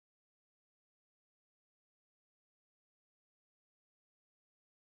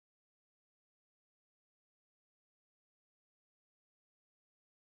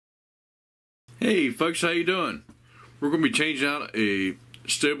Hey folks, how you doing? We're going to be changing out a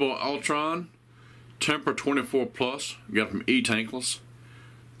Stiebel Eltron Tempra 24 Plus. We got it from e-tankless.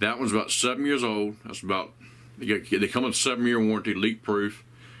 That one's about 7 years old. That's about, they come with a 7-year warranty, leak proof,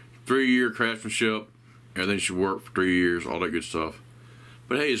 3-year craftsmanship. Everything should work for 3 years, all that good stuff.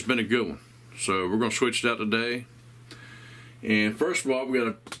 But hey, it's been a good one. So we're going to switch it out today. And first of all, we got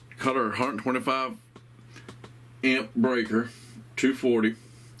to cut our 125 amp breaker, 240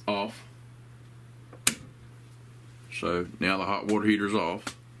 off. So now the hot water heater's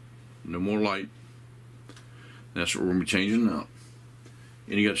off. No more light. That's what we're going to be changing out.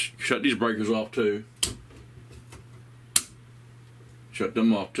 And you got to shut these breakers off too. Shut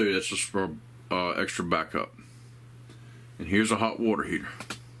them off too. That's just for extra backup. And here's a hot water heater.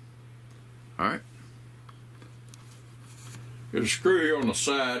 Alright. There's a screw here on the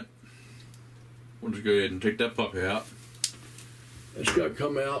side. We'll just go ahead and take that puppy out. It's got to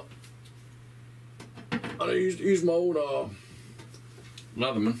come out. I used my old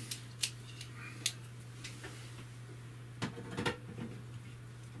Leatherman.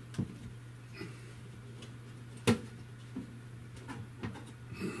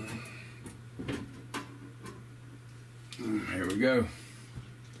 Here we go.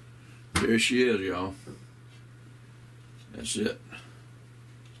 There she is, y'all. That's it.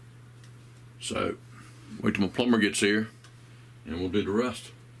 So, wait till my plumber gets here, and we'll do the rest.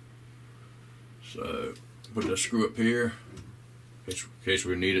 So, put that screw up here, in case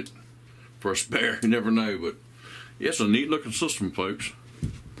we need it for a spare. You never know, but yeah, it's a neat looking system, folks.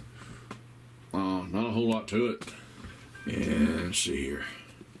 Not a whole lot to it. And let's see here.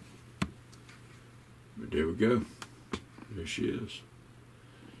 But there we go. There she is.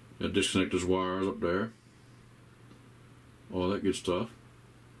 Now disconnect those wires up there. All that good stuff.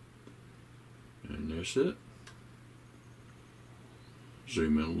 And that's it.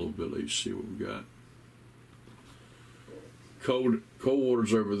 Zoom in a little bit, let you see what we got. Cold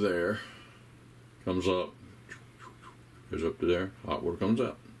water's over there. Comes up. Goes up to there. Hot water comes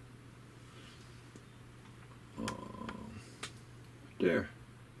out. There.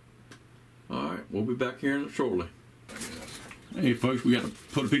 Alright, we'll be back here shortly. Hey folks, we got to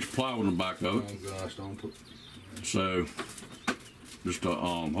put a piece of plywood on the back of it. Oh gosh, don't put... So, just to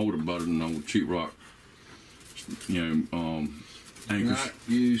hold it better than old sheetrock, anchors. Not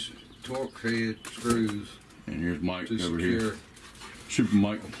use torque head screws. And here's Mike to over here. Super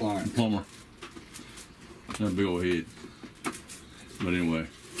Mike, appliance. plumber. That big old head. But anyway.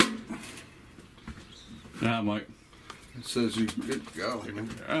 Hi, Mike. It says you, good golly, man.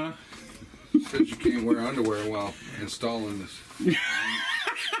 It says you can't wear underwear while installing this.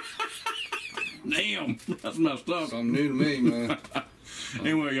 Damn, that's messed up. Something new to me, man.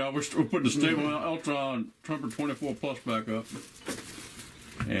 Anyway, y'all, we're putting the Stiebel Eltron Tempra 24 Plus back up.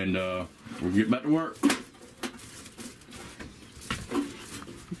 And we'll get back to work.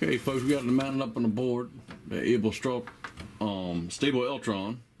 Okay, folks, we got it mounted up on the board. The Stiebel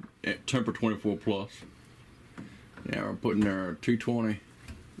Eltron Tempra 24 Plus. Now we're putting our 220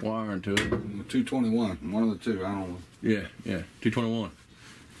 wire into it. 221, one of the two, I don't know. Yeah, 221.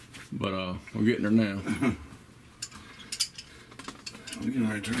 But we're getting there now. We can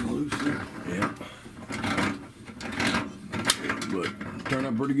already turn it loose there. Yeah. But turned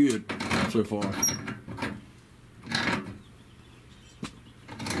out pretty good so far.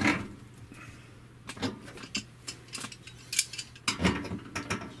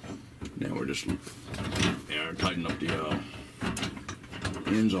 Now we're just tightening up the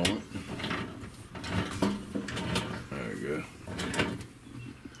ends on it. There we go.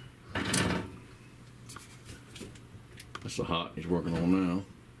 That's the hot he's working on now.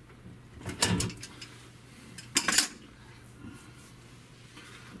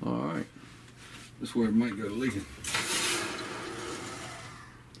 Alright. This is where it might go leaking.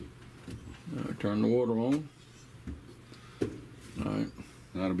 Turn the water on. Alright.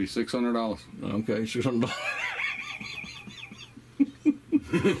 That'll be $600. Okay, $600.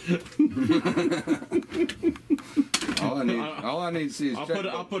 All I need to see is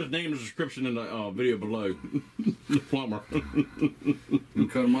I'll put his name in the description in the video below. The plumber. You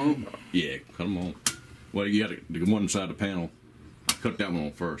cut them on? Yeah, cut them on. Well, you got the one inside the panel. Cut that one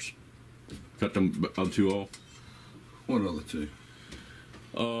on first. Cut them other two off. What other two?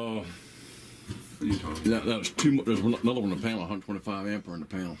 What are you talking about? That was too much. There's another one in the panel, 125 ampere in the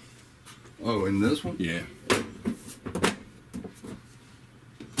panel. Oh, in this one? Yeah.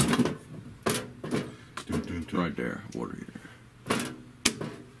 Right there, water heater.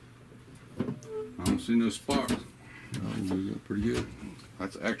 I don't see no sparks. Oh, pretty good.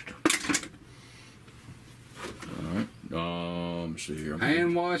 That's extra. All right. me see here.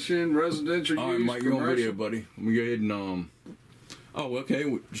 Hand washing, residential all right, use, Mike, you're on commercial. video, buddy. Let me go ahead and oh, okay.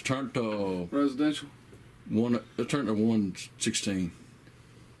 We just turned to Residential. Let's turn to 116.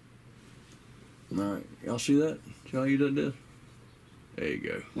 All right, y'all see that? See how you did this? There you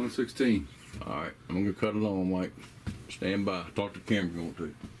go. 116. All right, I'm gonna cut it on, Mike. Stand by. Talk to the camera if you want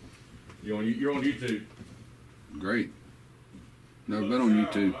to. You're on YouTube. Great. Never been on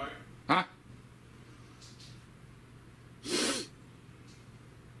YouTube. Huh?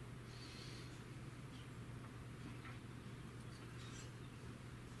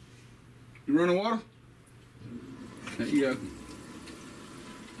 You running water? There you go.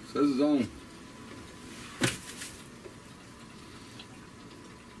 Says it's on.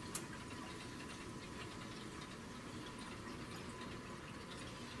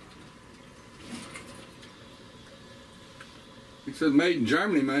 It says made in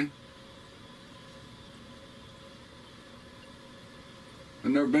Germany, man.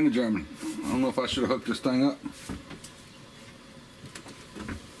 I've never been to Germany. I don't know if I should have hooked this thing up.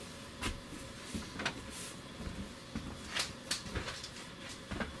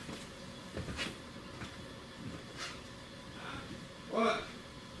 What?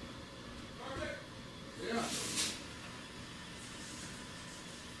 Yeah.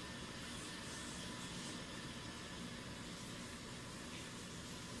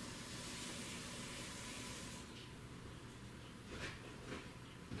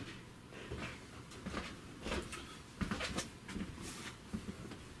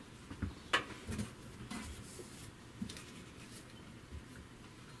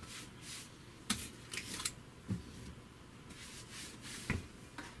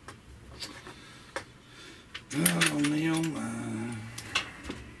 Oh, Neil,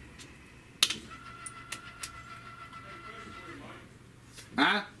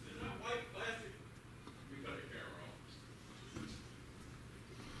 Huh?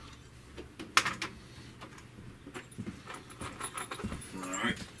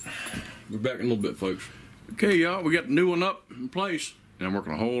 Alright. We're back in a little bit, folks. Okay, y'all, we got the new one up in place, and I'm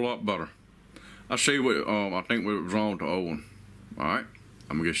working a whole lot better. I'll show you what I think what was wrong with the old one. Alright?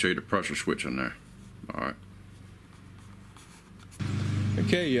 I'm gonna show you the pressure switch in there. Alright.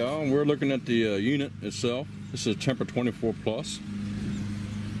 Okay, y'all, we're looking at the unit itself. This is a Tempra 24 Plus.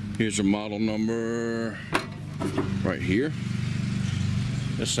 Here's the model number right here.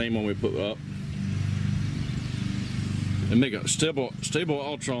 The same one we put up. They make a Stiebel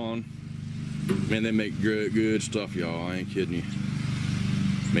Eltron. Man, they make good stuff, y'all. I ain't kidding you.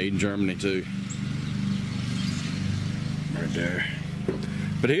 Made in Germany too. Right there.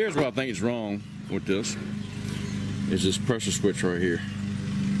 But here's what I think is wrong with this. Is this pressure switch right here.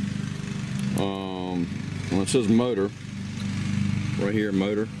 Well, it says motor. Right here,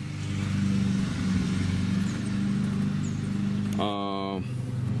 motor.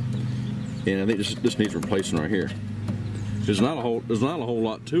 And I think this needs replacing right here. There's not a whole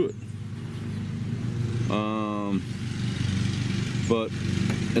lot to it. But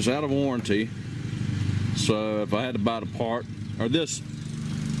it's out of warranty. So if I had to buy the part, or this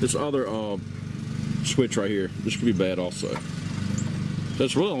other switch right here, this could be bad also.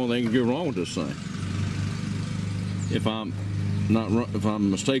 That's really the only thing that can go wrong with this thing. If I'm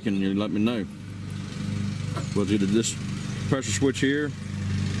mistaken, you let me know. Well, it's either this pressure switch here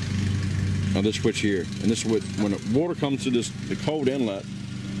or this switch here. And this is when the water comes to the cold inlet,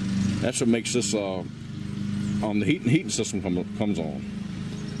 that's what makes this the heating system comes on.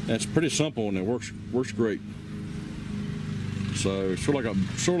 That's pretty simple and it works great. So it's sort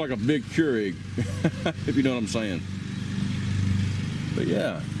of like a big Keurig, if you know what I'm saying. But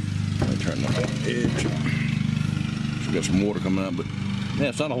yeah, let me turn that edge. So we got some water coming out, but yeah,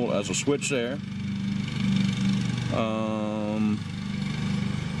 it's not a whole. There's a switch there.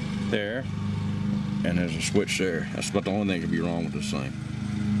 There, and there's a switch there. That's about the only thing that could be wrong with this thing.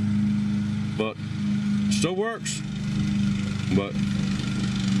 But it still works. But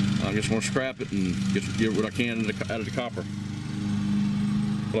I just want to scrap it and get what I can out of the copper.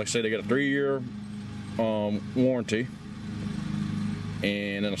 But like I say, they got a 3-year warranty,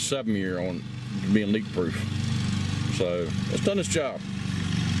 and then a 7-year on being leak proof. So it's done its job.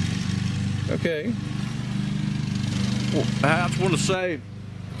 Okay. Well, I just want to say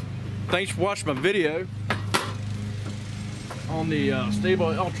thanks for watching my video on the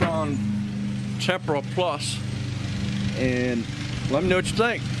Stiebel Eltron Tempra Plus, and let me know what you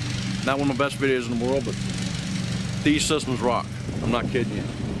think. Not one of the best videos in the world, but these systems rock. I'm not kidding you.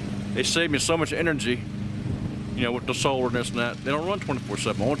 They save me so much energy, you know, with the solar and this and that. They don't run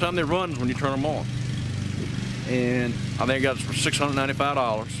 24/7. The only time they run is when you turn them on. And I think I got it for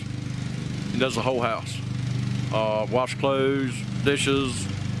 $695. It does the whole house. wash clothes, dishes,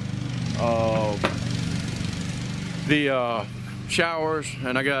 the showers,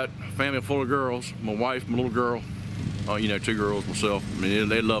 and I got a family full of girls. My wife, my little girl, you know, 2 girls, myself. I mean,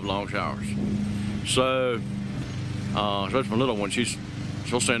 they love long showers. So, especially my little one,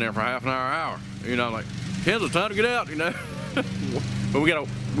 she'll stand there for half an hour. You know, like, Ken's it's time to get out. You know, but we got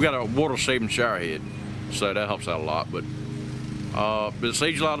a water-saving shower head, so that helps out a lot. But it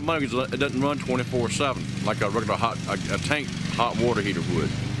saves a lot of money because it doesn't run 24/7 like a regular a tank hot water heater would.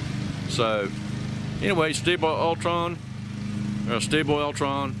 So, anyway, Stiebel Eltron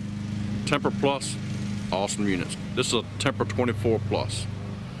Tempra Plus, awesome units. This is a Tempra 24 Plus.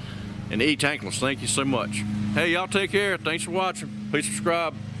 And e-tankless, thank you so much. Hey, y'all take care. Thanks for watching. Please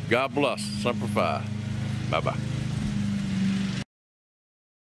subscribe. God bless. Semper Fi. Bye-bye.